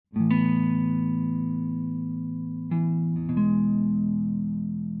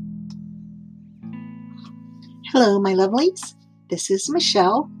Hello, my lovelies. This is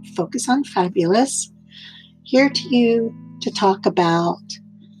Michelle, Focus on Fabulous, here to talk about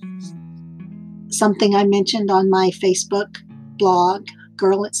something I mentioned on my Facebook blog,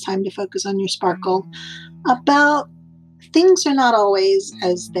 Girl, It's Time to Focus on Your Sparkle, about things are not always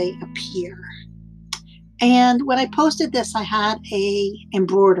as they appear. And when I posted this, I had a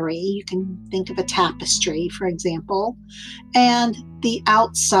embroidery. You can think of a tapestry, for example, and the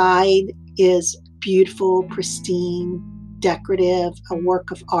outside is beautiful, pristine, decorative, a work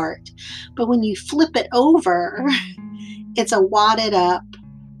of art. But when you flip it over, it's a wadded up,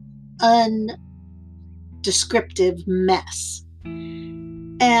 undescriptive mess.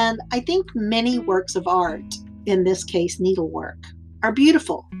 And I think many works of art, in this case needlework, are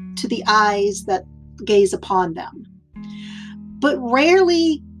beautiful to the eyes that gaze upon them. But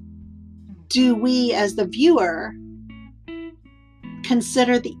rarely do we, as the viewer,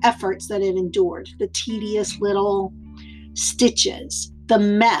 consider the efforts that it endured, the tedious little stitches, the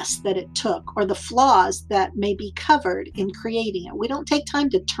mess that it took, or the flaws that may be covered in creating it. We don't take time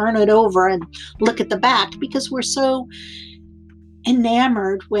to turn it over and look at the back because we're so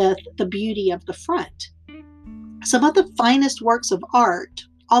enamored with the beauty of the front. Some of the finest works of art,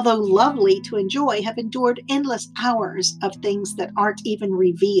 although lovely to enjoy, have endured endless hours of things that aren't even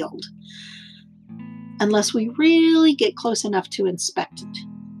revealed unless we really get close enough to inspect it.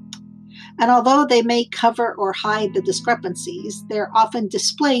 And although they may cover or hide the discrepancies, they're often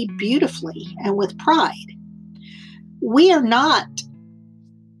displayed beautifully and with pride. We are not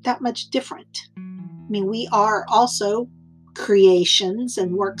that much different. I mean, we are also creations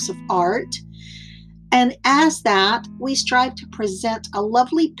and works of art. And as that, we strive to present a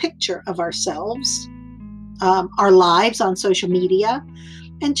lovely picture of ourselves, our lives on social media,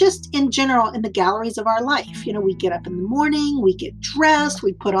 and just in general in the galleries of our life. You know, we get up in the morning, we get dressed,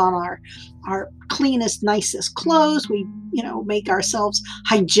 we put on our cleanest, nicest clothes, we, make ourselves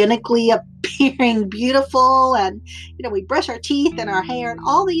hygienically appearing beautiful, and, we brush our teeth and our hair and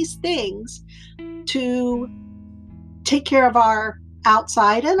all these things to take care of our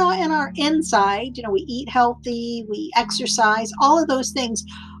outside and our inside. We eat healthy, we exercise, all of those things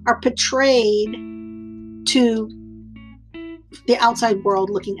are portrayed to the outside world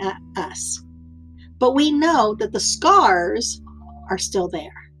looking at us. But we know that the scars are still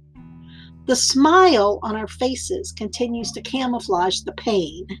there. The smile on our faces continues to camouflage the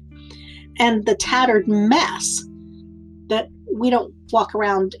pain and the tattered mess that we don't walk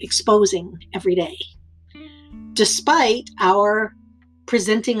around exposing every day, despite our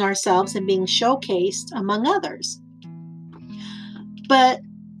presenting ourselves and being showcased among others. But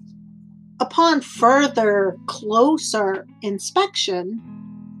upon further, closer inspection,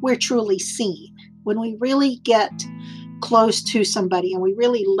 we're truly seen. When we really get close to somebody and we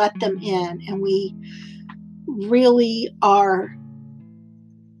really let them in and we really are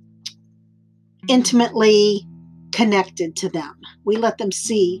intimately connected to them, we let them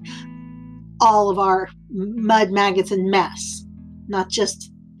see all of our mud, maggots, and mess, not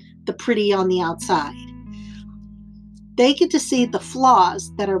just the pretty on the outside. They get to see the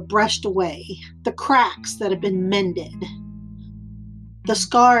flaws that are brushed away, the cracks that have been mended, the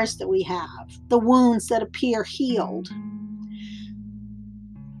scars that we have, the wounds that appear healed.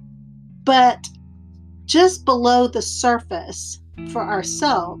 But just below the surface for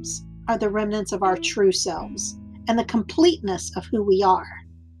ourselves are the remnants of our true selves and the completeness of who we are.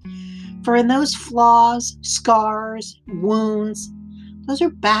 For in those flaws, scars, wounds, those are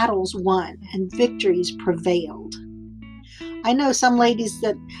battles won and victories prevailed. I know some ladies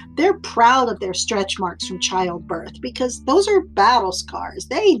that they're proud of their stretch marks from childbirth because those are battle scars.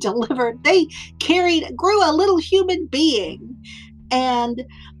 They grew a little human being and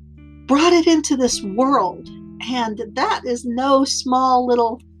brought it into this world. And that is no small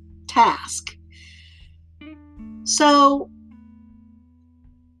little task. So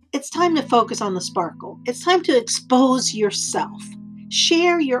it's time to focus on the sparkle. It's time to expose yourself.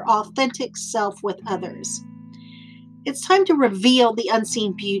 Share your authentic self with others. It's time to reveal the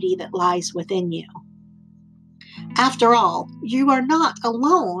unseen beauty that lies within you. After all, you are not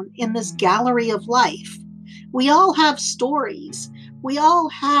alone in this gallery of life. We all have stories. We all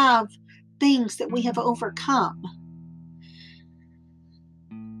have things that we have overcome.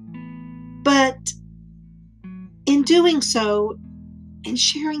 But in doing so, in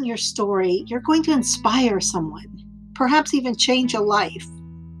sharing your story, you're going to inspire someone, perhaps even change a life,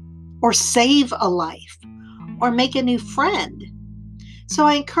 or save a life, or make a new friend. So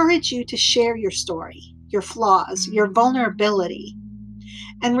I encourage you to share your story, your flaws, your vulnerability,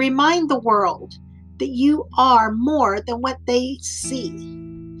 and remind the world that you are more than what they see.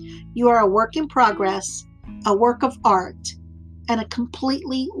 You are a work in progress, a work of art, and a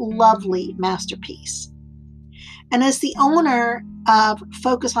completely lovely masterpiece. And as the owner of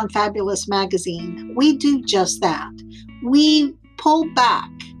Focus on Fabulous magazine, we do just that. We pull back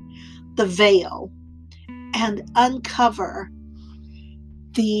the veil and uncover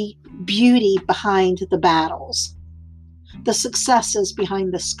the beauty behind the battles, the successes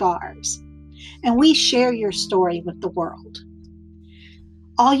behind the scars, and we share your story with the world.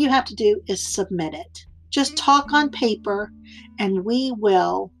 All you have to do is submit it. Just talk on paper, and we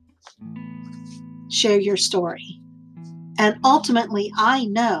will share your story. And ultimately, I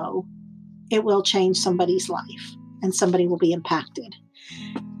know it will change somebody's life and somebody will be impacted,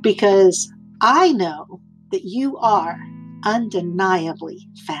 because I know that you are undeniably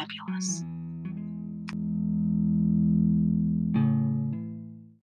fabulous.